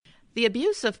The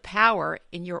abuse of power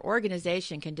in your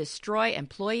organization can destroy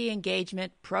employee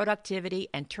engagement, productivity,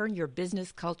 and turn your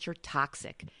business culture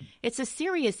toxic. It's a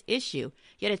serious issue,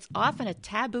 yet it's often a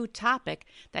taboo topic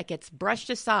that gets brushed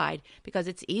aside because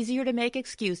it's easier to make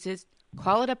excuses,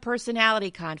 call it a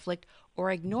personality conflict, or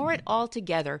ignore it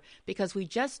altogether because we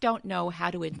just don't know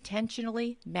how to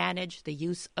intentionally manage the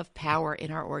use of power in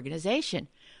our organization.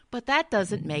 But that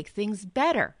doesn't make things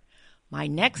better. My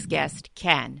next guest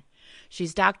can.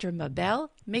 She's Dr.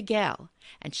 Mabel Miguel,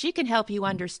 and she can help you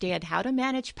understand how to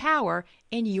manage power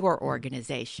in your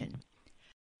organization.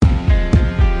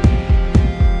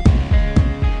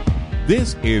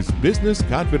 This is Business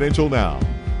Confidential Now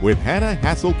with Hannah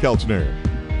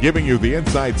Hassel-Kelchner, giving you the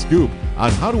inside scoop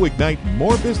on how to ignite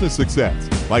more business success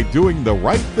by doing the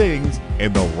right things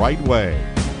in the right way.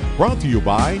 Brought to you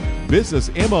by Business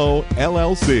MO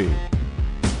LLC.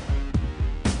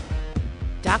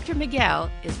 Dr. Miguel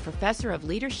is Professor of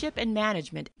Leadership and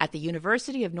Management at the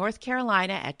University of North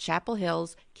Carolina at Chapel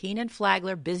Hill's Keenan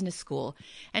Flagler Business School,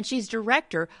 and she's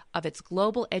director of its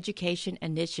Global Education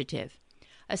Initiative.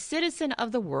 A citizen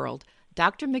of the world,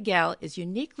 Dr. Miguel is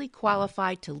uniquely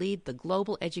qualified to lead the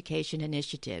Global Education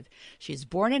Initiative. She's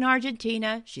born in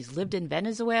Argentina, she's lived in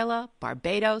Venezuela,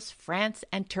 Barbados, France,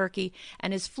 and Turkey,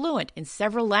 and is fluent in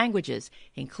several languages,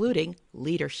 including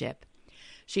leadership.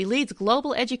 She leads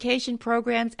global education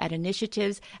programs at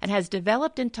initiatives and has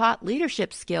developed and taught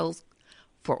leadership skills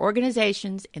for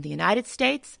organizations in the United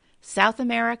States, South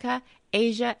America,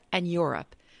 Asia, and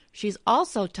Europe. She's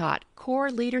also taught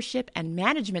core leadership and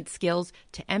management skills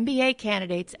to MBA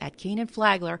candidates at Keenan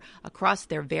Flagler across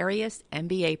their various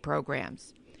MBA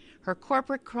programs. Her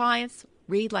corporate clients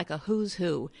read like a who's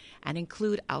who and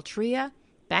include Altria,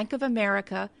 Bank of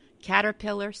America,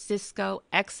 Caterpillar, Cisco,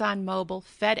 ExxonMobil,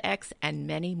 FedEx, and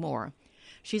many more.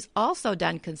 She's also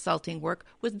done consulting work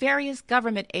with various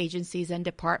government agencies and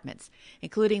departments,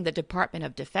 including the Department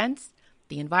of Defense,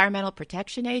 the Environmental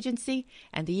Protection Agency,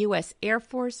 and the U.S. Air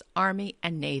Force, Army,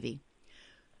 and Navy.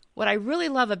 What I really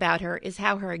love about her is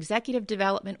how her executive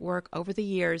development work over the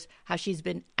years, how she's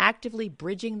been actively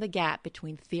bridging the gap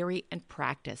between theory and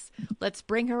practice. Let's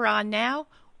bring her on now.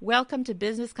 Welcome to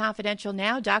Business Confidential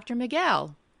Now, Dr.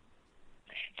 Miguel.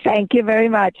 Thank you very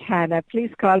much, Hannah.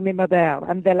 Please call me Mabel.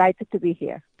 I'm delighted to be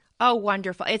here. Oh,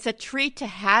 wonderful. It's a treat to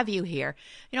have you here.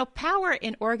 You know, power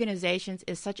in organizations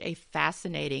is such a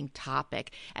fascinating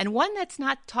topic and one that's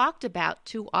not talked about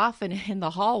too often in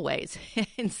the hallways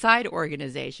inside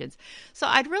organizations. So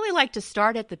I'd really like to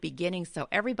start at the beginning so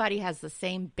everybody has the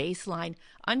same baseline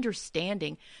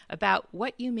understanding about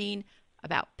what you mean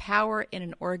about power in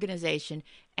an organization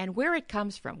and where it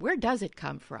comes from. Where does it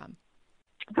come from?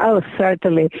 Oh,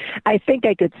 certainly. I think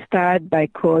I could start by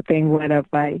quoting one of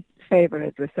my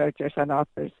favorite researchers and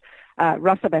authors,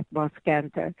 Rosamund Moss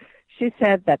Cantor. She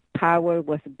said that power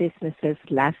was business's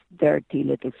last dirty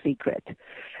little secret.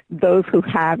 Those who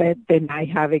have it deny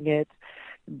having it.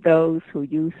 Those who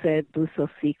use it do so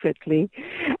secretly.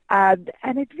 And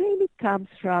it really comes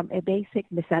from a basic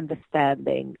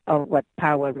misunderstanding of what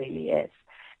power really is.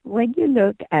 When you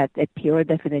look at a pure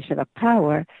definition of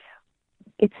power,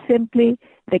 it's simply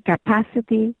the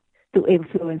capacity to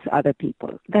influence other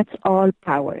people. That's all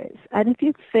power is. And if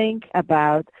you think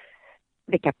about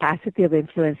the capacity of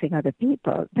influencing other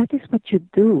people, that is what you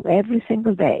do every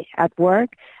single day at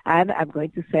work, and I'm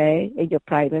going to say in your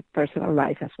private, personal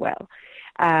life as well.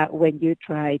 When you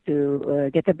try to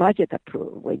get a budget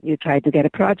approved, when you try to get a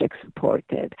project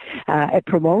supported, a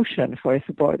promotion for a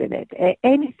subordinate,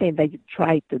 anything that you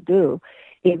try to do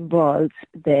involves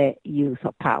the use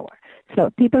of power. So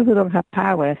people who don't have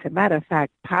power, as a matter of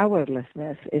fact,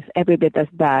 powerlessness is every bit as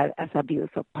bad as abuse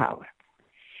of power.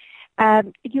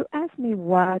 You asked me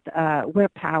where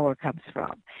power comes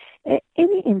from.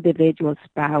 Any individual's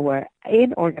power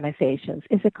in organizations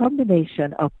is a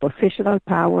combination of positional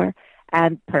power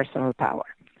and personal power.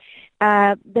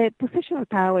 The positional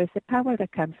power is the power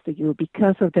that comes to you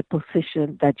because of the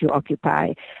position that you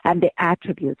occupy and the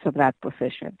attributes of that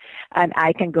position. And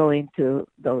I can go into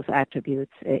those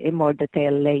attributes in more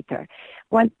detail later.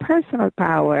 While personal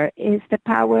power is the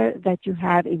power that you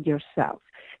have in yourself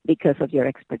because of your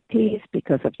expertise,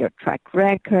 because of your track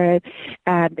record,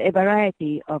 and a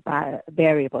variety of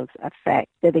variables affect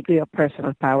the degree of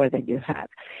personal power that you have.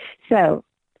 So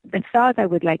the thought I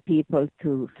would like people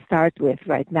to start with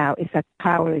right now is that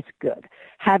power is good.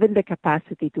 Having the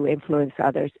capacity to influence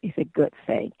others is a good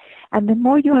thing. And the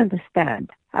more you understand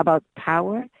about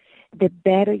power, the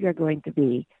better you're going to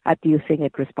be at using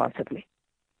it responsibly.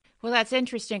 Well, that's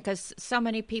interesting because so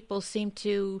many people seem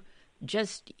to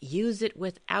just use it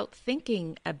without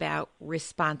thinking about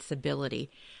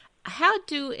responsibility. How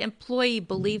do employee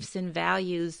beliefs and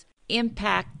values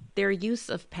impact their use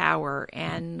of power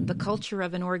and the culture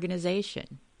of an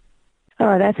organization?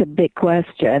 Oh, that's a big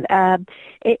question.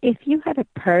 If you have a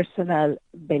personal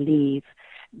belief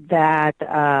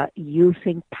that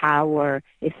using power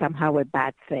is somehow a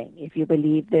bad thing, if you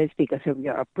believe this because of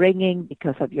your upbringing,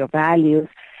 because of your values,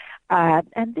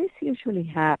 and this usually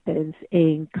happens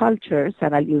in cultures,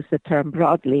 and I'll use the term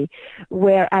broadly,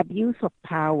 where abuse of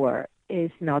power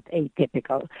is not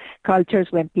atypical. Cultures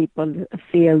when people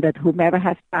feel that whomever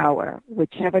has power,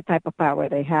 whichever type of power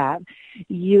they have,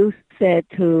 use it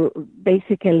to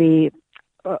basically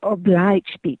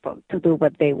oblige people to do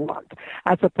what they want,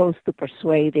 as opposed to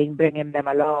persuading, bringing them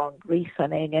along,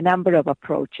 reasoning, a number of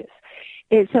approaches.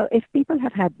 So if people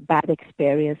have had bad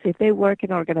experience, if they work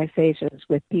in organizations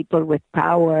with people with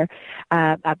power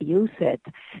abuse it,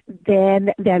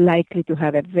 then they're likely to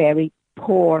have a very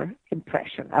poor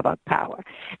impression about power.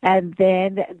 And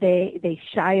then they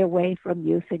shy away from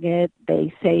using it.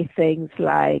 They say things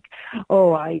like,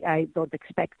 oh, I don't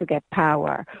expect to get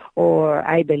power, or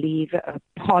I believe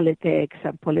politics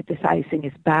and politicizing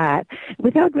is bad,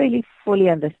 without really fully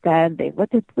understanding what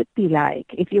it would be like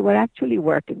if you were actually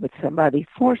working with somebody,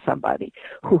 for somebody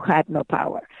who had no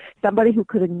power, somebody who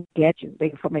couldn't get you the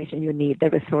information you need, the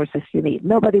resources you need.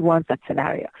 Nobody wants that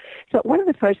scenario. So one of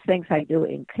the first things I do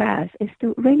in class is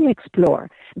to really explore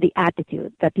the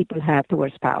attitude that people have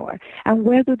towards power, and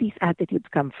where do these attitudes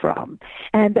come from,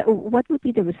 and what would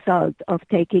be the result of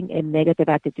taking a negative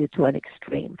attitude to an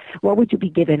extreme. What would you be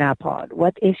giving up on?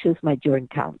 What issues might you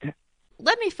encounter?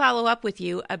 Let me follow up with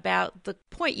you about the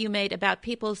point you made about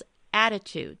people's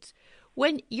attitudes.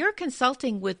 When you're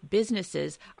consulting with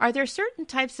businesses, are there certain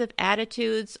types of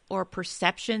attitudes or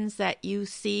perceptions that you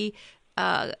see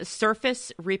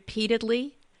surface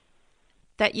repeatedly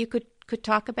that you could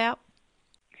talk about?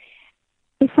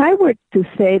 If I were to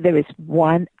say there is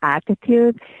one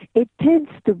attitude, it tends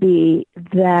to be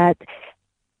that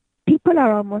people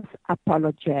are almost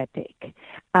apologetic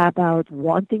about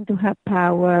wanting to have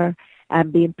power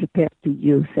and being prepared to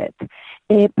use it,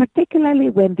 particularly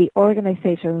when the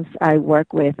organizations I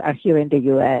work with are here in the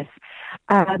U.S.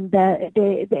 And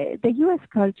the U.S.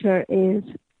 culture is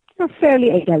fairly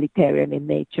egalitarian in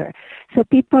nature. So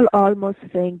people almost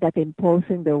think that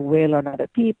imposing their will on other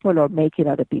people, or making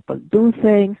other people do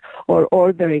things, or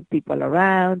ordering people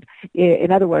around,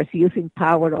 in other words, using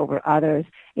power over others,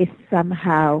 is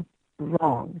somehow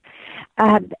wrong.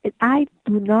 And I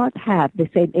do not have the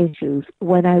same issues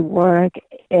when I work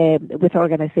with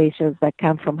organizations that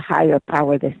come from higher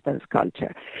power distance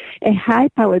culture. A high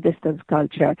power distance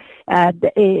culture,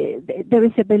 there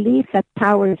is a belief that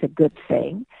power is a good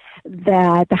thing,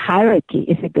 that the hierarchy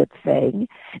is a good thing,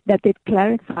 that it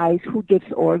clarifies who gives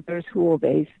orders, who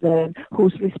obeys them,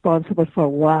 who's responsible for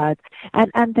what. And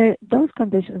under those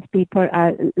conditions, people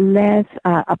are less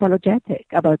apologetic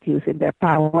about using their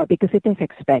power because it is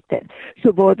expected.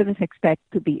 Subordinates expect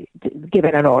to be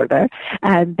given an order,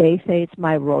 and they say it's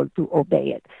my role to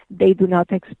obey it. They do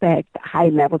not expect high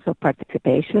levels of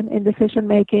participation in decision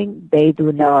making. They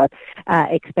do not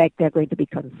expect they're going to be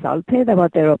consulted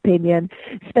about their opinion.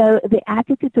 So the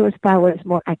attitude towards power is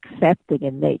more accepting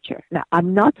in nature. Now,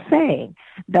 I'm not saying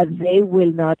that they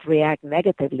will not react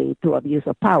negatively to abuse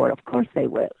of power. Of course they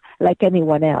will, like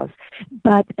anyone else.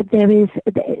 But there is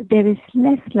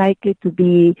less likely to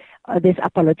be this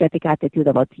apologetic attitude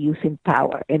about using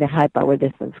power in a high power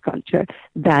distance culture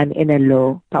than in a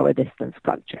low power distance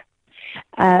culture.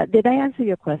 Did I answer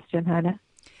your question, Hannah?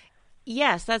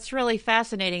 Yes, that's really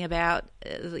fascinating about,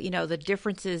 the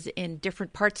differences in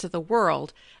different parts of the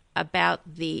world about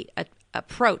the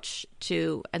approach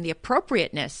to and the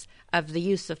appropriateness of the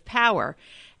use of power.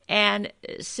 And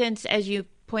since, as you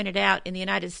pointed out, in the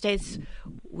United States,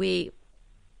 we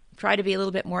try to be a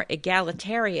little bit more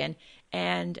egalitarian,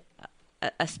 and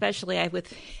especially I would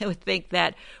think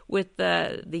that with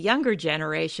the younger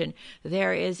generation,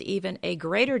 there is even a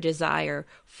greater desire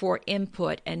for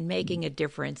input and making a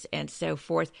difference and so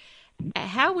forth.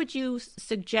 How would you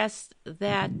suggest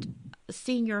that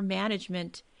senior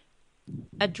management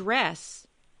address,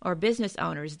 or business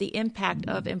owners, the impact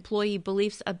of employee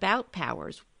beliefs about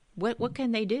powers? What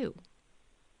can they do?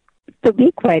 To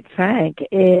be quite frank,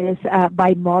 is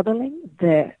by modeling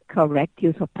the correct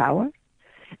use of power,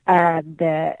 and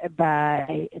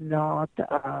by not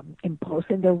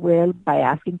imposing their will, by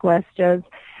asking questions,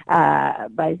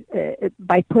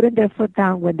 by putting their foot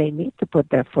down when they need to put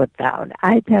their foot down.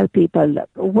 I tell people, look,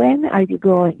 when are you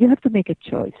going? You have to make a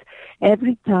choice.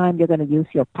 Every time you're going to use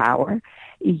your power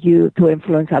to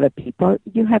influence other people,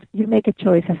 you make a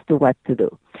choice as to what to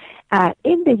do.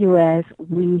 In the U.S.,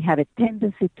 we have a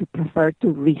tendency to prefer to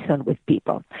reason with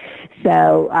people.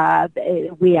 So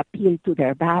we appeal to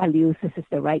their values. This is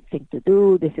the right thing to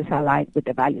do. This is aligned with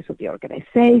the values of the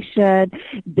organization.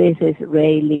 This is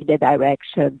really the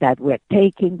direction that we're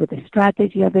taking with the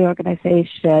strategy of the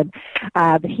organization.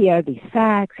 Here are these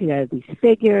facts. Here are these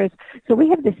figures. So we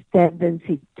have this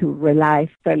tendency to rely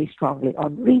fairly strongly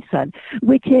on reason,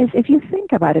 which is, if you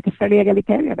think about it, a fairly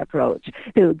egalitarian approach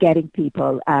to getting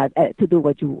people to do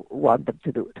what you want them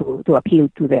to do, to appeal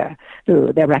to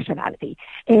their rationality.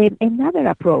 Another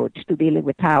approach to dealing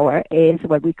with power is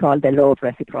what we call the law of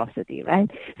reciprocity, right?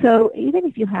 So even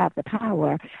if you have the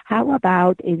power, how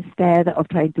about instead of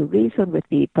trying to reason with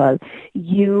people,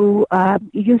 you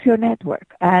use your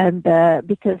network, and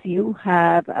because you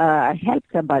have helped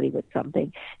somebody with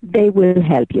something, they will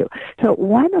help you. So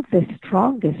one of the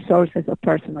strongest sources of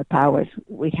personal powers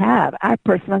we have are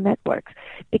personal networks,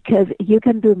 because you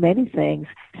can do many things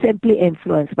simply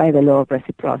influenced by the law of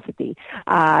reciprocity.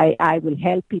 I will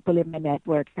help people in my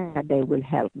network, and they will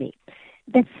help me.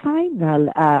 The final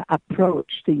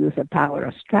approach to using power,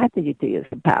 or strategy to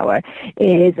using power,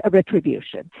 is a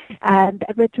retribution. And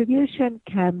a retribution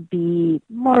can be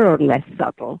more or less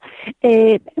subtle.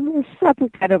 A subtle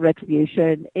kind of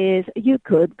retribution is you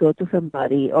could go to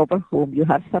somebody over whom you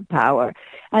have some power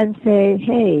and say,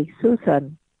 hey,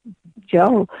 Susan,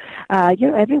 Joe,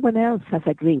 everyone else has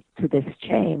agreed to this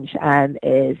change and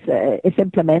is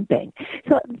implementing.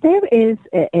 So there is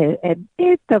a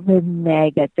bit of a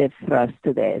negative thrust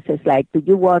to this. It's like, do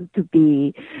you want to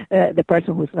be the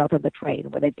person who's not on the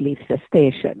train when it leaves the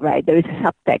station, right? There is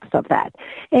a subtext of that.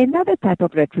 Another type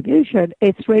of retribution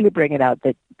is really bringing out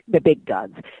the big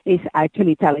guns. It's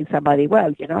actually telling somebody,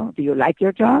 well, do you like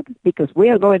your job? Because we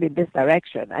are going in this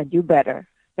direction, and you better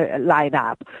line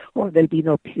up, or there'll be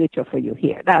no future for you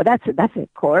here. Now, that's a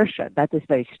coercion. That is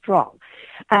very strong.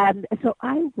 And so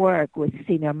I work with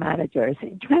senior managers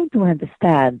in trying to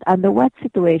understand under what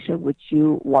situation would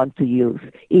you want to use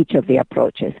each of the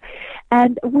approaches.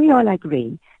 And we all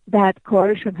agree that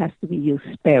coercion has to be used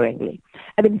sparingly.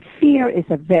 I mean, fear is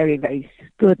a very, very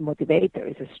good motivator.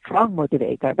 It's a strong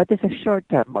motivator, but it's a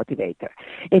short-term motivator.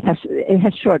 It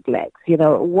has short legs.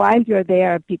 While you're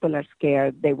there, people are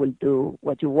scared. They will do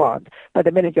what you want. But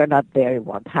the minute you're not there, it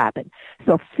won't happen.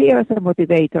 So fear as a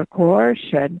motivator,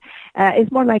 coercion,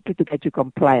 is more likely to get you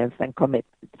compliance than commitment.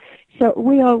 So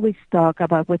we always talk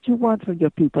about what you want from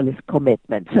your people is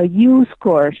commitment. So use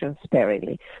coercion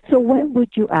sparingly. So when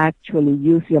would you actually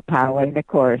use your power in a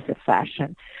coercive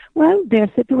fashion? Well, there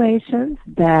are situations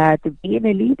that being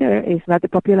a leader is not a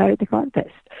popularity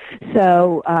contest.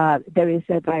 So there is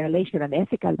a violation, an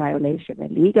ethical violation, a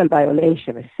legal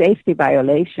violation, a safety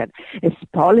violation, a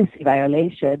policy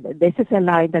violation. This is a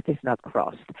line that is not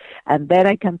crossed. And then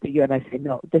I come to you and I say,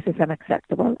 no, this is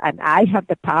unacceptable, and I have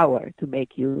the power to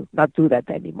make you not do that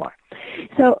anymore.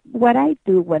 So what I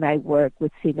do when I work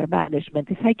with senior management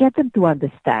is I get them to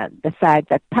understand the fact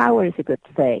that power is a good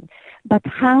thing, but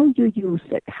how you use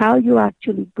it, how you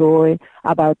actually go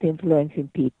about influencing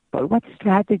people, what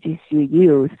strategies you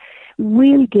use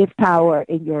will give power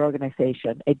in your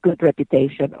organization a good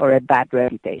reputation or a bad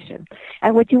reputation.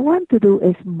 And what you want to do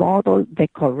is model the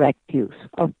correct use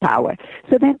of power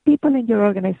so that people in your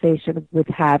organization would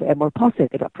have a more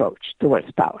positive approach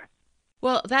towards power.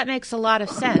 Well, that makes a lot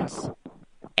of sense.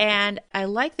 And I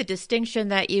like the distinction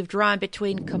that you've drawn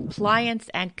between compliance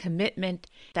and commitment,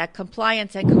 that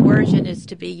compliance and coercion is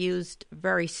to be used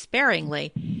very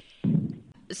sparingly.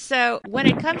 So when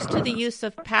it comes to the use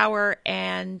of power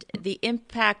and the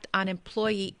impact on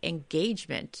employee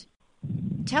engagement,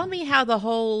 tell me how the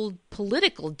whole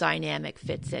political dynamic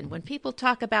fits in. When people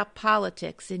talk about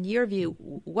politics, in your view,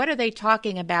 what are they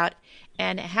talking about,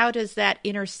 and how does that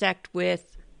intersect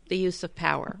with the use of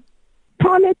power?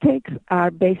 Politics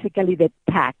are basically the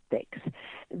tactics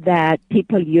that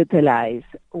people utilize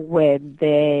when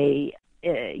they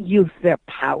use their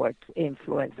power to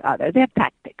influence others. They're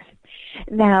tactics.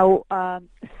 Now,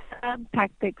 some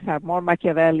tactics are more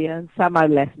Machiavellian, some are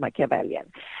less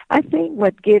Machiavellian. I think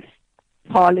what gives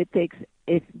politics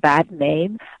its bad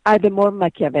name are the more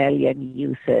Machiavellian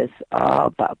uses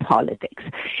of politics.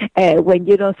 When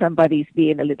somebody's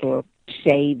being a little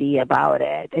shady about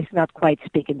it, it's not quite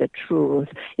speaking the truth,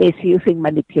 it's using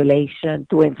manipulation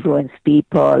to influence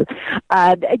people.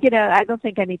 I don't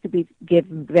think I need to give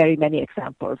very many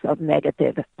examples of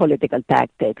negative political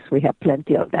tactics. We have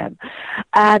plenty of them.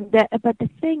 But the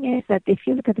thing is that if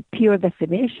you look at the pure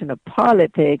definition of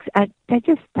politics, they're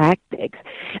just tactics.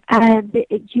 And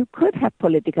you could have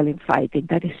political infighting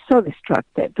that is so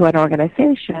destructive to an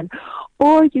organization,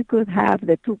 or you could have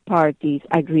the two parties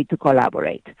agree to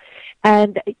collaborate.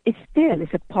 And it still is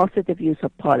a positive use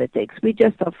of politics. We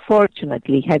just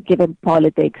unfortunately have given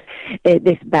politics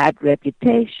this bad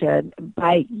reputation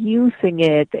by using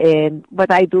it in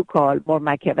what I do call more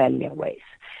Machiavellian ways.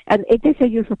 And it is a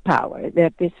use of power.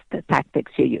 That is the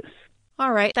tactics you use.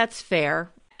 All right, that's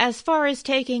fair. As far as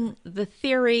taking the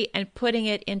theory and putting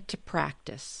it into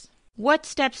practice, what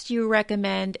steps do you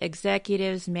recommend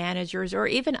executives, managers, or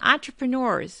even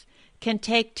entrepreneurs can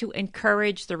take to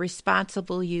encourage the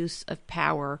responsible use of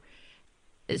power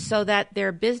so that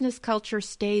their business culture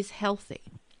stays healthy?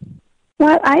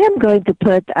 Well, I am going to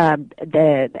put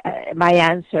my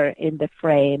answer in the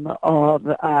frame of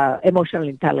emotional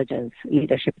intelligence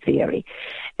leadership theory.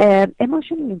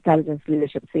 Emotional intelligence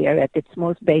leadership theory at its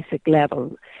most basic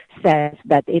level says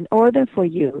that in order for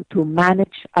you to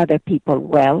manage other people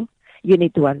well, you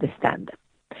need to understand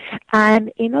them.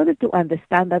 And in order to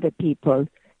understand other people,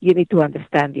 you need to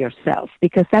understand yourself,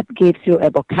 because that gives you a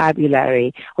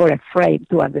vocabulary or a frame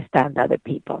to understand other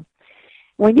people.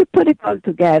 When you put it all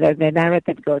together, the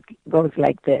narrative goes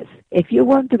like this. If you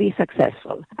want to be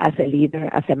successful as a leader,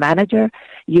 as a manager,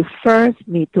 you first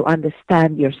need to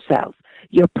understand yourself,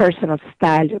 your personal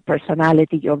style, your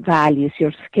personality, your values,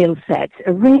 your skill sets,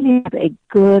 really have a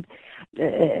good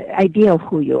idea of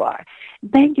who you are.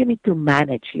 Then you need to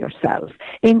manage yourself.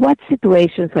 In what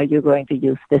situations are you going to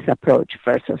use this approach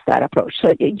versus that approach?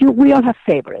 So we all have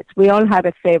favorites. We all have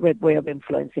a favorite way of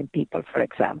influencing people, for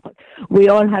example. We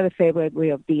all have a favorite way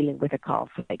of dealing with a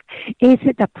conflict. Is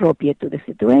it appropriate to the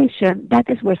situation? That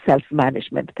is where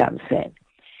self-management comes in.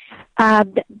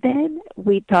 Then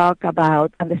we talk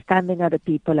about understanding other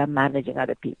people and managing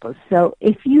other people. So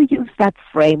if you use that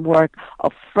framework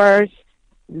of first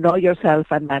know yourself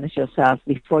and manage yourself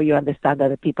before you understand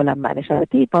other people and manage other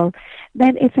people,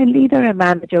 then if a leader and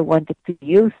manager wanted to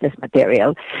use this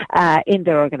material in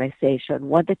their organization,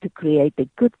 wanted to create a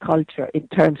good culture in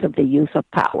terms of the use of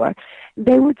power,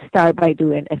 they would start by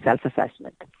doing a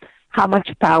self-assessment. How much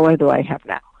power do I have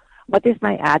now? What is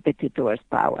my attitude towards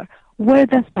power? Where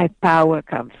does my power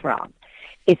come from?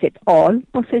 Is it all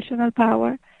positional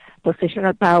power?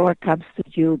 Positional power comes to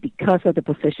you because of the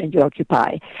position you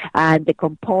occupy. And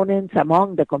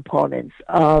among the components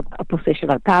of a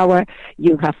positional power,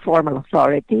 you have formal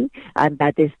authority, and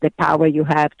that is the power you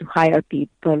have to hire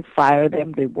people, fire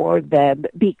them, reward them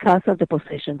because of the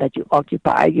position that you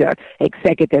occupy. You're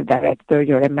executive director,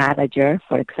 you're a manager,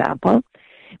 for example.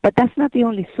 But that's not the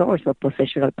only source of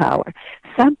positional power.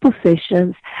 Some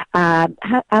positions are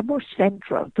more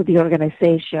central to the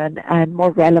organization and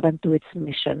more relevant to its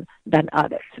mission than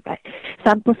others. Right?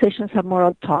 Some positions have more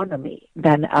autonomy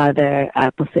than other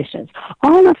positions.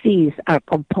 All of these are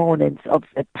components of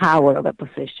the power of a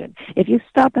position. If you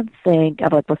stop and think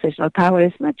about positional power,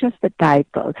 it's not just the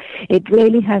title. It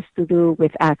really has to do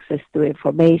with access to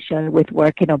information, with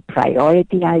working on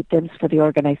priority items for the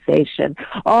organization,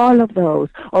 all of those,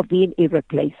 of being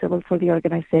irreplaceable for the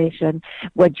organization,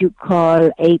 what you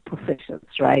call A positions,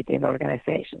 right, in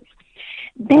organizations.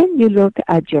 Then you look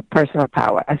at your personal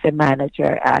power as a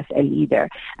manager, as a leader,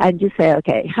 and you say,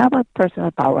 okay, how about personal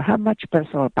power? How much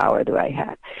personal power do I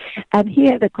have? And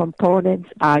here the components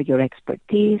are your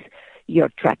expertise, your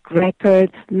track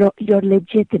record, your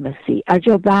legitimacy. Are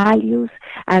your values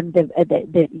and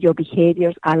your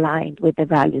behaviors aligned with the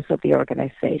values of the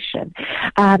organization?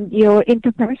 Your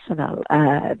interpersonal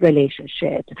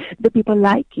relationships. Do people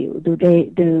like you? Do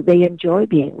they enjoy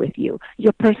being with you?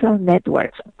 Your personal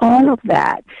networks. All of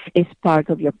that is part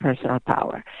of your personal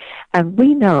power. And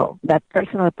we know that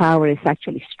personal power is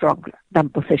actually stronger than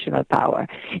positional power.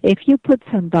 If you put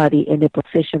somebody in a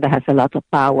position that has a lot of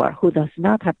power who does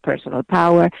not have personal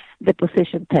power, the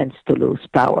position tends to lose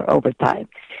power over time.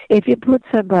 If you put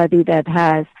somebody that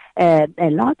has a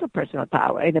lot of personal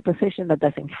power in a position that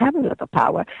doesn't have a lot of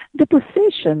power, the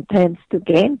position tends to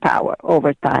gain power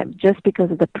over time just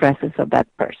because of the presence of that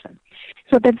person.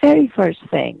 So the very first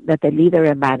thing that the leader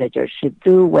and manager should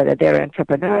do, whether they're an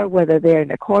entrepreneur, whether they're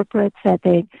in a corporate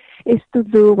setting, is to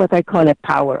do what I call a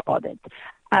power audit.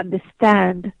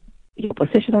 Understand your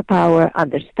positional power,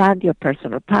 understand your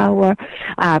personal power,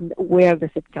 where does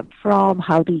it come from,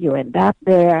 how do you end up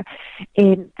there,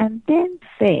 and then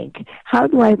think, how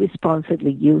do I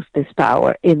responsibly use this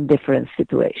power in different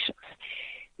situations?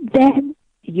 Then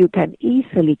you can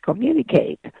easily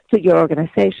communicate to your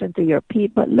organization, to your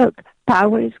people, look,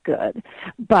 power is good,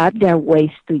 but there are ways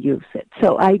to use it.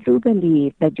 So I do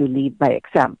believe that you lead by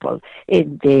example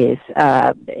in this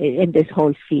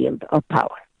whole field of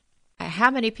power.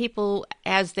 How many people,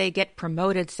 as they get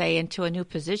promoted, say, into a new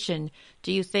position,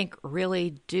 do you think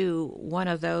really do one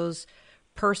of those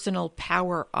personal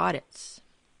power audits?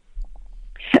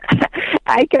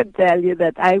 I can tell you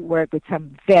that I work with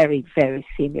some very, very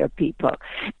senior people,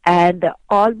 and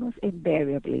almost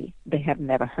invariably, they have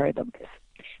never heard of this.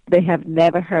 They have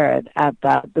never heard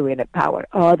about doing a power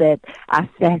audit,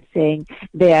 assessing.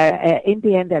 In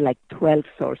the end, there are like 12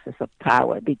 sources of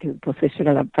power between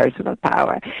positional and personal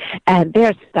power. And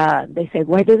they're stunned. They say,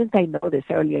 why didn't I know this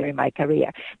earlier in my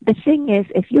career? The thing is,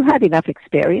 if you had enough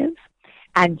experience,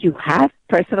 and you have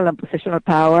personal and positional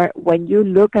power, when you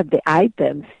look at the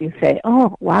items, you say,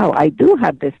 oh, wow, I do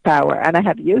have this power, and I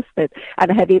have used it,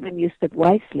 and I have even used it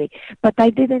wisely. But I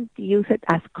didn't use it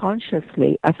as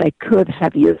consciously as I could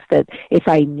have used it if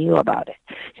I knew about it.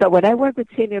 So when I work with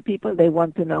senior people, they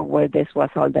want to know where this was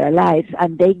all their lives,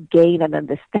 and they gain an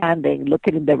understanding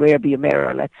looking in the rearview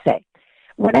mirror, let's say.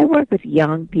 When I work with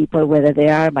young people, whether they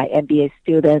are my MBA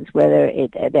students, whether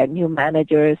they're new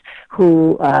managers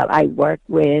who I work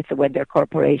with, when their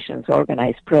corporations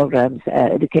organize programs,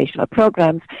 educational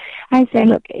programs, I say,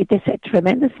 look, it is a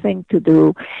tremendous thing to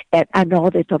do an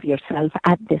audit of yourself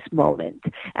at this moment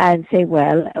and say,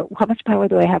 well, how much power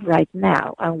do I have right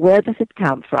now? And where does it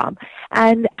come from?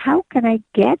 And how can I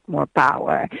get more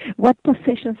power? What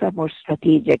positions are more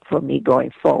strategic for me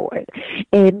going forward?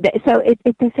 And so it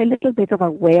is a little bit of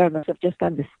awareness of just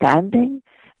understanding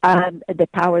the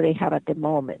power they have at the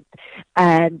moment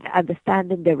and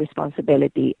understanding the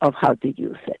responsibility of how to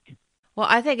use it. Well,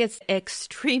 I think it's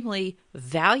extremely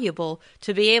valuable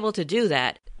to be able to do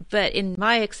that. But in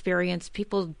my experience,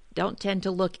 people don't tend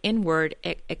to look inward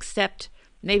except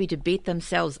maybe to beat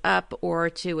themselves up or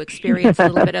to experience a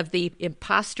little bit of the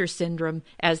imposter syndrome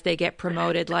as they get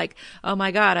promoted, like, oh my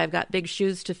God, I've got big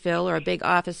shoes to fill or a big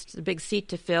office, a big seat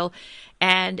to fill.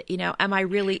 And, am I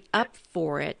really up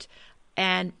for it?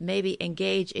 And maybe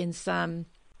engage in some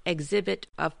exhibit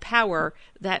of power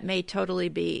that may totally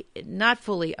be not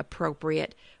fully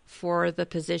appropriate for the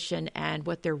position and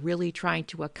what they're really trying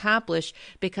to accomplish,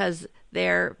 because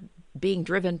they're being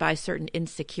driven by certain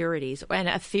insecurities and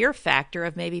a fear factor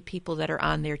of maybe people that are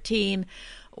on their team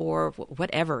or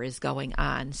whatever is going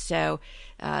on. So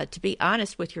to be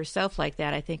honest with yourself like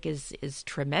that, I think is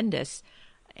tremendous.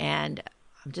 And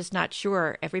I'm just not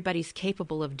sure everybody's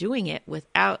capable of doing it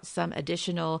without some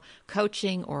additional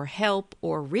coaching or help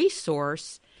or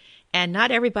resource. And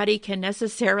not everybody can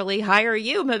necessarily hire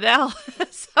you, Mabel.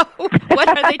 So what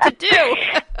are they to do?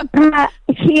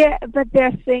 But there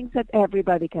are things that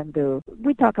everybody can do.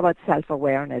 We talk about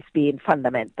self-awareness being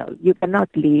fundamental. You cannot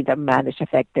lead or manage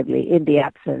effectively in the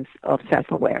absence of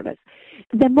self-awareness.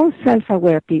 The most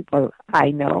self-aware people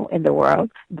I know in the world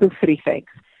do three things.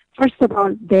 First of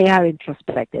all, they are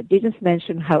introspective. You just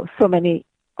mentioned how so many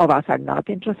of us are not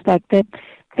introspective.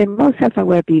 The most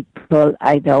self-aware people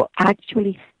I know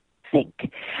actually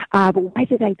think, why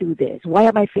did I do this? Why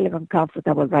am I feeling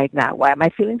uncomfortable right now? Why am I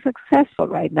feeling successful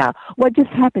right now? What just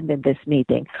happened in this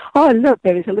meeting? Oh, look,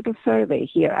 there is a little survey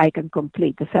here I can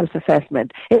complete, a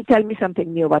self-assessment. It'll tell me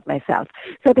something new about myself.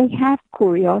 So they have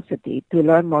curiosity to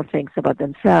learn more things about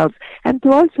themselves and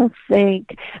to also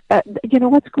think,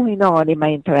 what's going on in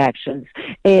my interactions?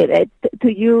 To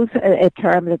use a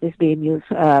term that is being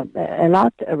used a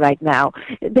lot right now,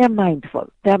 they're mindful.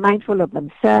 They're mindful of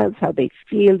themselves, how they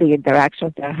feel, the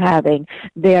interactions they're having.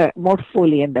 They're more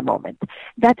fully in the moment.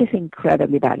 That is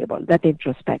incredibly valuable, that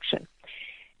introspection.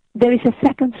 There is a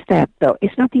second step, though.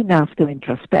 It's not enough to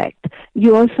introspect.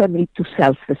 You also need to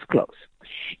self-disclose.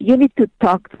 You need to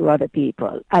talk to other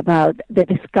people about the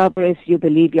discoveries you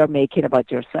believe you're making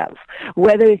about yourself,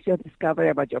 whether it's your discovery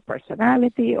about your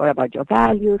personality or about your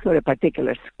values or a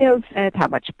particular skill set, how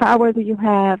much power do you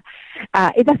have.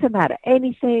 It doesn't matter.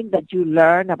 Anything that you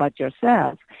learn about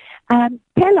yourself,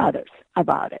 tell others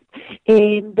about it.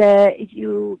 And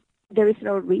there is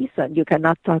no reason you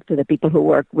cannot talk to the people who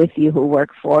work with you, who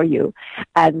work for you,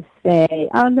 and say,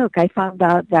 oh, look, I found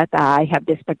out that I have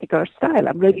this particular style.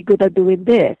 I'm really good at doing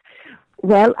this.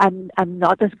 Well, I'm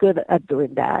not as good at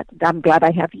doing that. I'm glad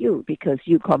I have you because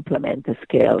you complement a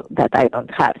skill that I don't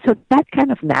have. So that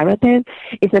kind of narrative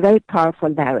is a very powerful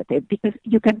narrative because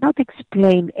you cannot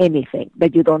explain anything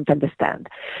that you don't understand.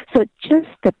 So just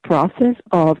the process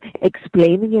of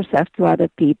explaining yourself to other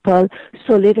people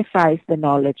solidifies the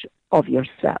knowledge of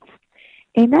yourself.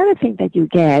 Another thing that you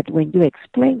get when you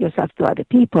explain yourself to other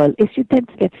people is you tend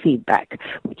to get feedback,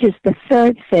 which is the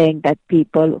third thing that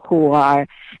people who are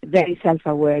very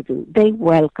self-aware do. They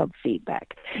welcome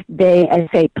feedback. They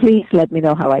say, please let me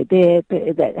know how I did.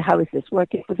 How is this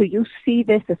working? Do you see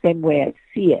this the same way I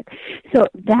see it? So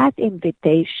that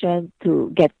invitation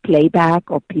to get playback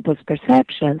of people's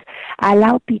perceptions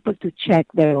allow people to check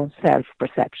their own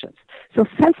self-perceptions. So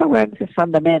self-awareness is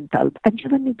fundamental, and you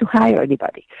don't need to hire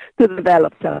anybody to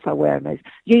develop self-awareness.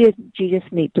 You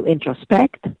just need to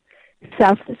introspect,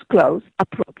 self-disclose,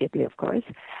 appropriately, of course,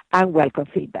 and welcome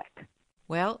feedback.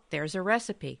 Well, there's a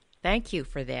recipe. Thank you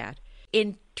for that.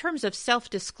 In terms of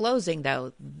self-disclosing,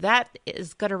 though, that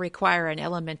is going to require an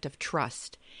element of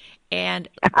trust. And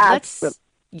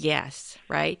yes,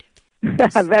 right?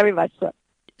 Very much so.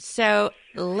 So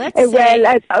let's say...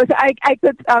 Well, I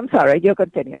could... I'm sorry, you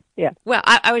continue. Yeah. Well,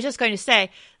 I was just going to say,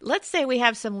 let's say we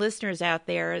have some listeners out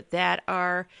there that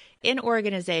are in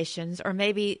organizations, or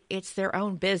maybe it's their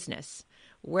own business,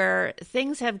 where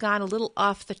things have gone a little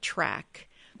off the track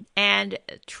and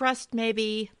trust may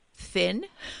be thin.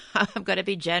 I'm going to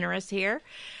be generous here.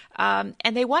 And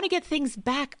they want to get things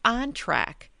back on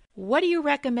track. What do you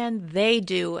recommend they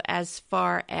do as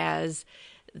far as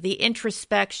the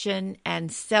introspection and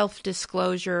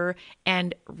self-disclosure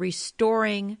and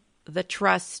restoring the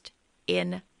trust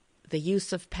in the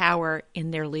use of power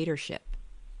in their leadership?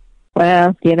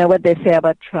 Well, you know what they say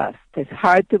about trust. It's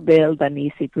hard to build and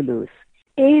easy to lose.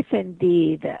 If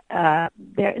indeed,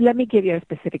 let me give you a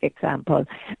specific example.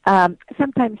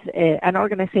 Sometimes an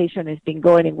organization has been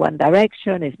going in one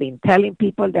direction, has been telling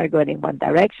people they're going in one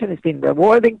direction, has been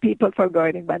rewarding people for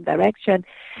going in one direction,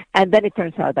 and then it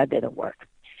turns out that didn't work.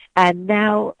 And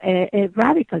now a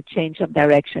radical change of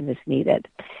direction is needed.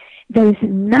 There is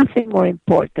nothing more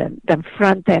important than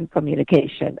front-end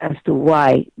communication as to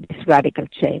why this radical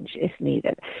change is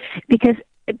needed. Because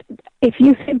if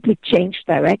you simply change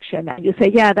direction and you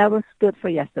say, yeah, that was good for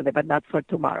yesterday, but not for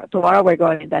tomorrow. Tomorrow we're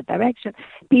going in that direction,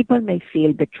 people may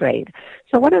feel betrayed.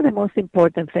 So one of the most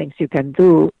important things you can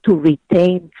do to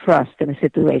retain trust in a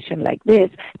situation like this,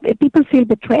 people feel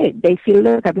betrayed. They feel,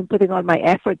 look, I've been putting all my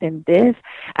effort in this,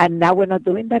 and now we're not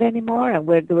doing that anymore, and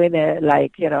we're doing a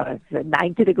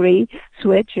 90-degree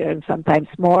switch, and sometimes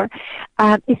more.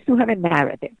 Is to have a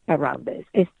narrative around this.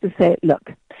 Is to say,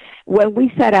 look, when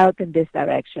we set out in this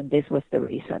direction, this was the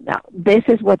reason. Now, this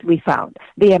is what we found.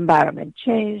 The environment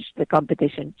changed, the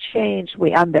competition changed,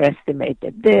 we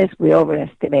underestimated this, we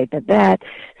overestimated that.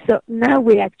 So now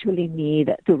we actually need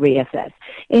to reassess.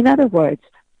 In other words,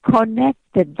 connect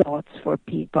the dots for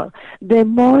people. The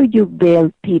more you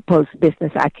build people's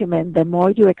business acumen, the more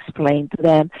you explain to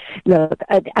them, look,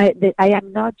 I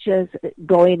am not just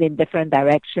going in different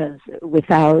directions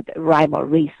without rhyme or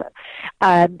reason.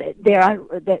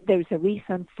 There's a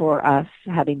reason for us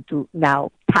having to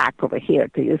now pack over here,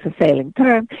 to use a sailing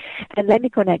term, and let me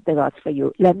connect the dots for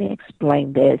you. Let me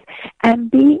explain this, and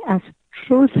be as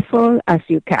truthful as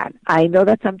you can. I know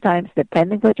that sometimes,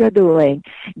 depending what you're doing,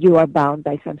 you are bound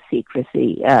by some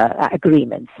secrecy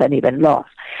agreements and even laws.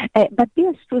 But be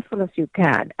as truthful as you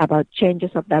can about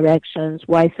changes of directions,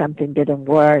 why something didn't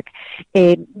work.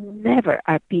 Never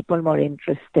are people more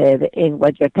interested in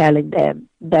what you're telling them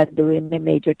than doing a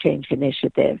major change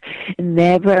initiative.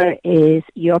 Never is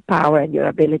your power and your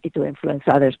ability to influence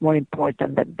others more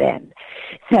important than them.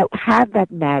 So have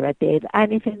that narrative,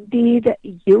 and if indeed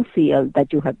you feel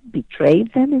that you have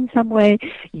betrayed them in some way,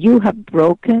 you have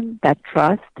broken that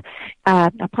trust,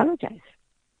 apologize.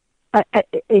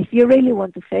 If you really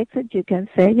want to fix it, you can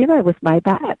say, it was my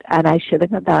bad, and I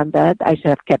shouldn't have done that. I should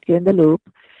have kept you in the loop,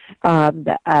 and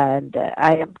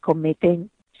I am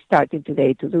committing starting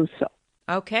today to do so.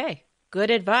 Okay, good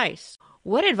advice.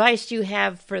 What advice do you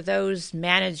have for those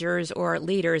managers or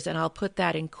leaders, and I'll put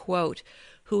that in quote,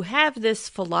 who have this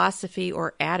philosophy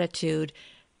or attitude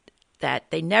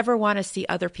that they never want to see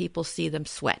other people see them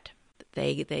sweat?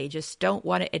 They just don't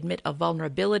want to admit a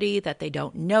vulnerability, that they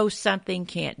don't know something,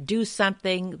 can't do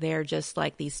something. They're just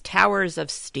like these towers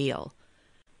of steel.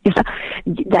 Yeah,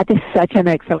 that is such an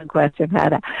excellent question,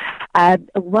 Hannah.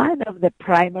 One of the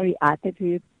primary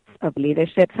attitudes of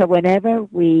leadership, so whenever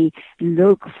we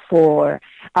look for,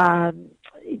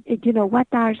 what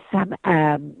are some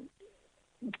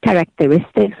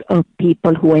characteristics of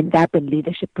people who end up in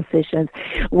leadership positions?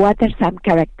 What are some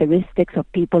characteristics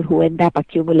of people who end up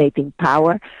accumulating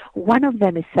power? One of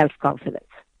them is self-confidence.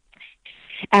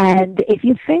 And if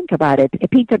you think about it,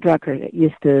 Peter Drucker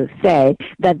used to say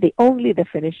that the only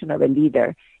definition of a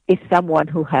leader is someone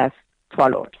who has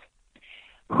followers.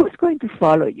 Who's going to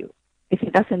follow you if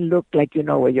it doesn't look like you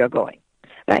know where you're going?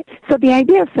 Right? So the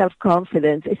idea of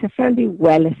self-confidence is a fairly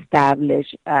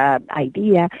well-established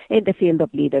idea in the field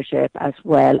of leadership, as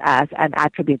well as an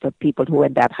attribute of people who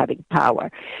end up having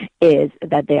power, is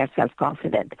that they are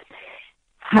self-confident.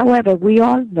 However, we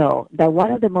all know that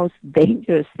one of the most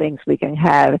dangerous things we can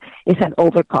have is an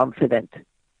overconfident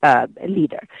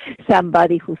leader,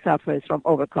 somebody who suffers from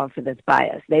overconfidence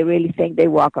bias. They really think they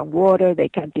walk on water. They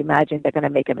can't imagine they're going to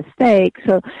make a mistake.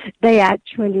 So they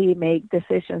actually make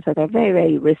decisions that are very,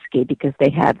 very risky because they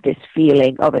have this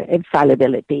feeling of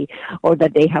infallibility or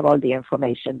that they have all the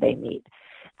information they need.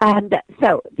 And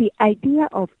so the idea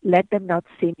of let them not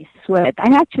see me sweat,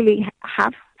 I actually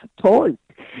have told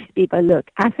people, look,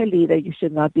 as a leader, you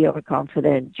should not be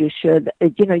overconfident. You should,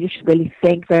 you should really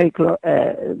think very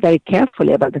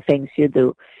carefully about the things you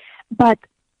do. But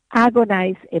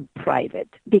agonize in private,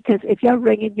 because if you're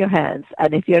wringing your hands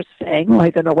and if you're saying, oh, I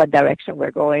don't know what direction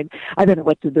we're going, I don't know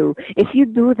what to do, if you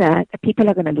do that, people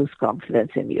are going to lose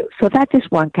confidence in you. So that is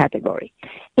one category.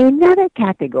 Another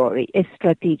category is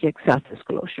strategic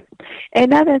self-disclosure.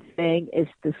 Another thing is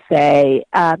to say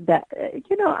that,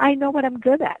 I know what I'm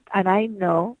good at and I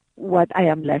know what I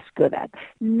am less good at.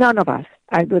 None of us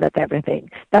are good at everything.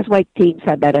 That's why teams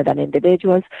are better than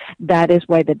individuals. That is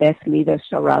why the best leaders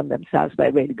surround themselves by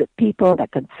really good people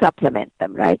that can supplement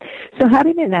them, right? So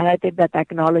having a narrative that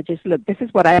acknowledges, look, this is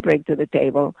what I bring to the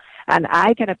table, and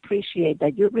I can appreciate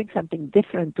that you bring something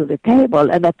different to the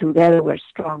table and that together we're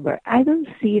stronger. I don't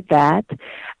see that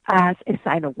as a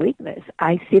sign of weakness.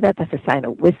 I see that as a sign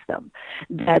of wisdom,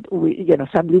 that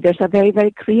some leaders are very,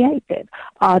 very creative.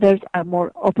 Others are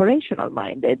more operational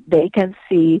minded. They can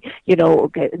see,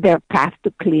 their path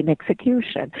to clean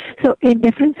execution. So in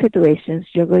different situations,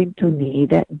 you're going to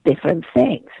need different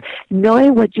things.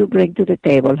 Knowing what you bring to the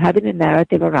table, having a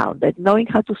narrative around it, knowing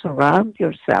how to surround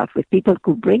yourself with people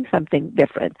who bring something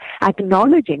different,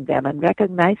 acknowledging them and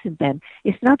recognizing them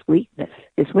is not weakness,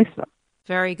 it's wisdom.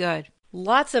 Very good.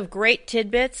 Lots of great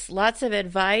tidbits, lots of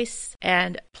advice,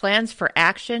 and plans for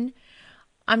action.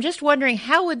 I'm just wondering,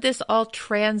 how would this all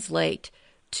translate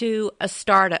to a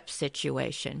startup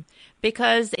situation?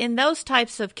 Because in those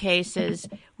types of cases,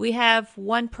 we have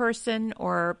one person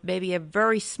or maybe a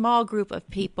very small group of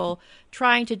people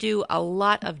trying to do a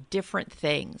lot of different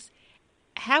things.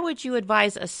 How would you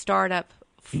advise a startup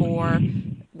for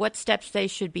what steps they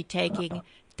should be taking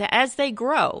to, as they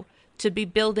grow, to be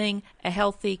building a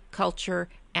healthy culture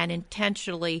and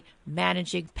intentionally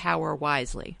managing power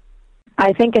wisely?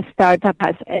 I think a startup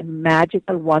has a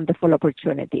magical, wonderful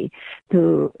opportunity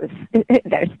they're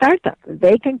a startup.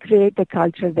 They can create the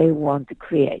culture they want to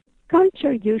create.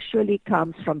 Culture usually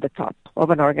comes from the top of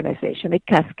an organization. It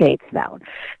cascades down.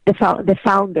 The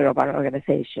founder of our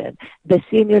organization, the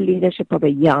senior leadership of a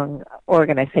young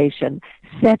organization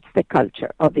sets the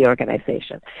culture of the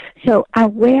organization. So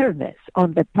awareness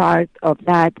on the part of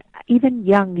that, even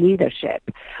young leadership,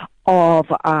 of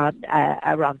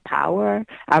around power,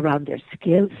 around their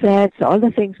skill sets, all the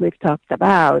things we've talked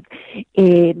about,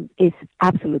 is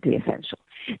absolutely essential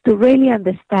to really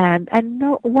understand and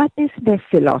know what is their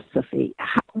philosophy.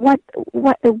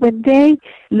 When they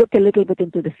look a little bit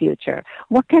into the future,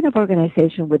 what kind of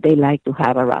organization would they like to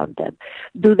have around them?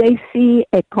 Do they see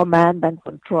a command and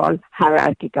control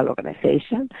hierarchical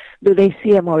organization? Do they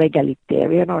see a more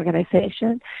egalitarian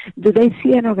organization? Do they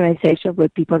see an organization where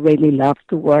people really love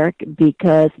to work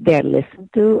because they're listened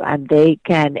to and they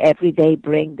can every day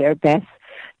bring their best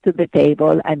to the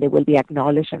table and they will be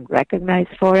acknowledged and recognized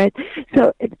for it?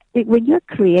 So when you're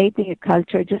creating a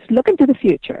culture, just look into the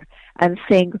future and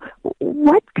think,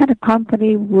 what kind of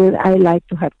company would I like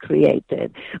to have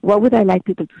created? What would I like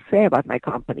people to say about my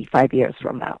company 5 years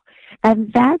from now?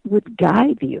 And that would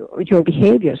guide your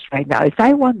behaviors right now. If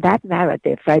I want that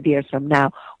narrative 5 years from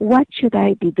now, what should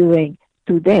I be doing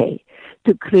today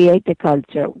to create a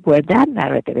culture where that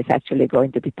narrative is actually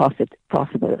going to be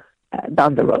possible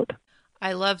down the road?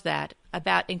 I love that,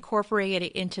 about incorporating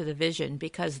it into the vision,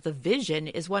 because the vision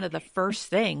is one of the first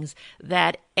things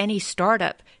that any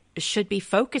startup should be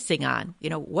focusing on.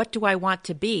 What do I want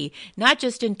to be? Not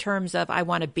just in terms of I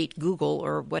want to beat Google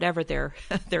or whatever their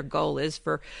goal is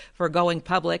for going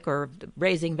public or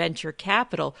raising venture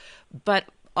capital, but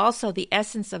also the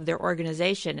essence of their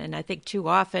organization. And I think too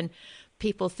often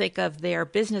people think of their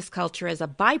business culture as a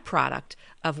byproduct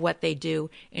of what they do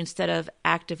instead of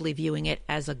actively viewing it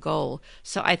as a goal.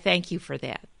 So I thank you for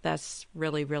that. That's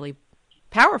really, really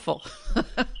powerful.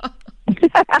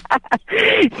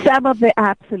 Some of the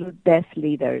absolute best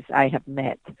leaders I have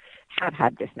met have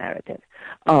had this narrative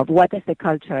of what is the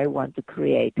culture I want to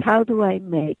create? How do I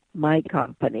make my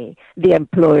company the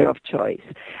employer of choice?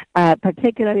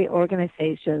 Particularly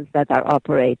organizations that are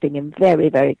operating in very,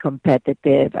 very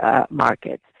competitive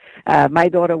markets. My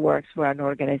daughter works for an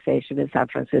organization in San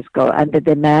Francisco, and the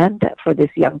demand for this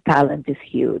young talent is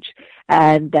huge.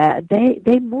 And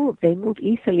they move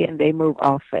easily, and they move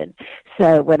often.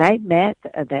 So when I met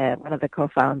one of the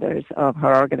co-founders of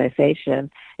her organization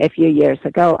a few years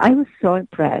ago, I was so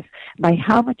impressed by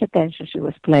how much attention she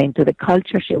was paying to the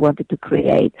culture she wanted to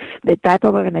create, the type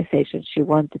of organization she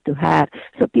wanted to have,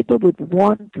 so people would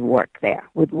want to work there,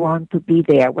 would want to be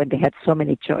there when they had so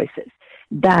many choices.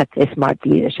 That is smart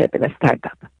leadership in a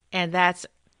startup. And that's,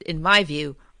 in my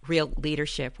view, real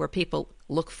leadership, where people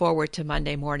look forward to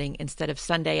Monday morning instead of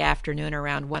Sunday afternoon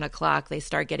around 1 o'clock. They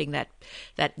start getting that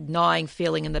gnawing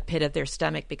feeling in the pit of their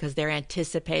stomach because they're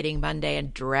anticipating Monday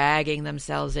and dragging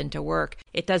themselves into work.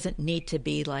 It doesn't need to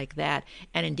be like that.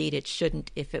 And indeed, it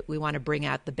shouldn't if we want to bring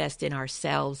out the best in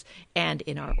ourselves and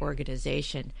in our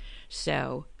organization.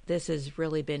 So this has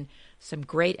really been some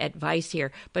great advice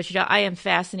here. But, I am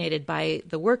fascinated by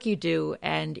the work you do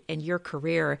and your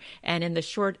career. And in the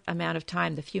short amount of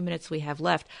time, the few minutes we have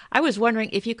left, I was wondering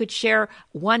if you could share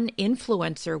one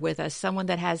influencer with us, someone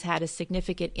that has had a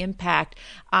significant impact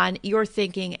on your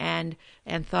thinking and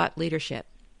thought leadership.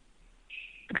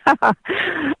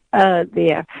 Oh,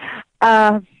 dear.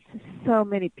 So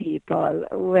many people.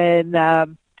 When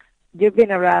you've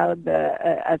been around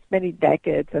as many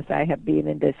decades as I have been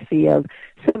in this field,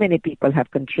 so many people have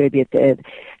contributed.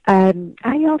 I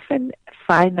often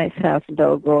find myself,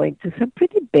 though, going to some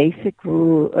pretty basic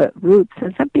roots,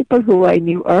 and some people who I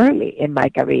knew early in my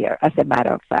career, as a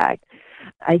matter of fact.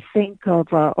 I think of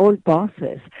old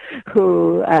bosses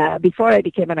who, before I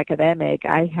became an academic,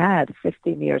 I had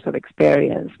 15 years of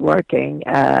experience working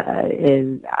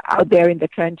out there in the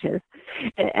trenches.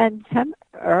 And some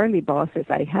early bosses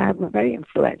I had were very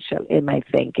influential in my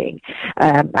thinking.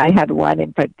 I had one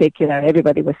in particular.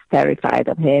 Everybody was terrified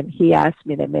of him. He asked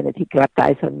me the minute he clapped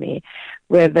eyes on me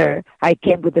whether I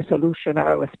came with the solution or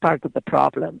I was part of the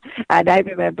problem. And I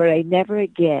remember I never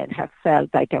again have felt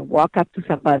I can walk up to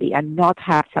somebody and not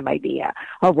have some idea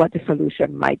of what the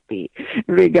solution might be,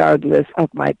 regardless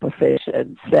of my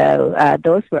position. So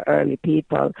those were early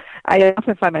people. I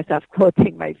often find myself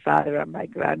quoting my father and my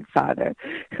grandfather,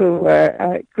 who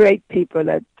were great people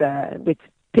with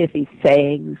pithy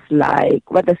sayings like,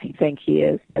 what does he think he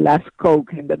is? The last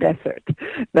Coke in the desert.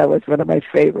 That was one of my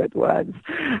favorite ones.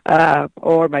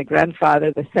 Or my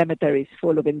grandfather, the cemetery is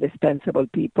full of indispensable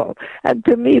people. And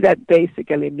to me, that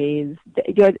basically means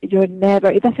you're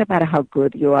never, it doesn't matter how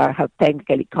good you are, how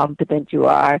technically competent you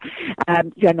are,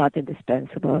 you're not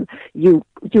indispensable. You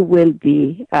will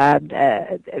be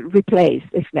replaced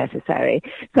if necessary.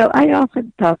 So I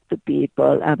often talk to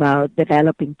people about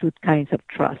developing two kinds of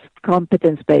trust: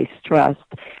 competence-based trust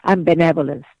and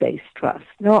benevolence-based trust.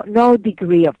 No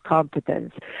degree of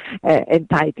competence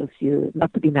entitles you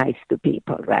not to be nice to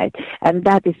people, right? And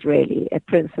that is really a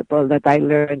principle that I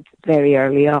learned very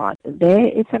early on.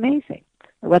 It's amazing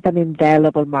what an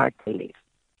indelible mark they leave.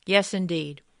 Yes,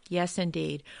 indeed. Yes,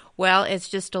 indeed. Well, it's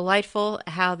just delightful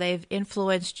how they've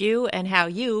influenced you and how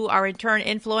you are in turn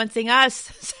influencing us.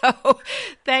 So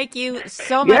thank you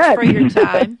so much for your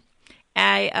time.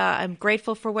 I'm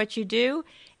grateful for what you do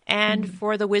and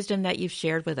for the wisdom that you've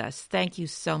shared with us. Thank you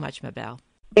so much, Mabel.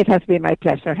 It has been my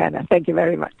pleasure, Hannah. Thank you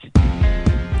very much.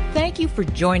 Thank you for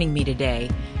joining me today.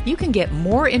 You can get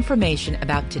more information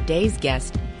about today's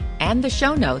guest and the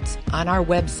show notes on our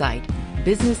website,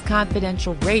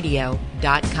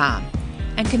 businessconfidentialradio.com,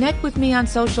 and connect with me on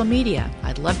social media.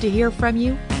 I'd love to hear from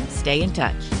you and stay in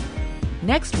touch.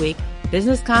 Next week,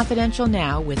 Business Confidential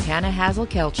Now with Hannah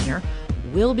Hazel-Kelchner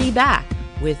will be back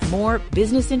with more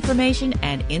business information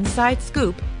and inside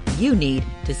scoop you need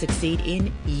to succeed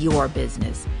in your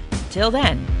business. Till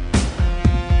then,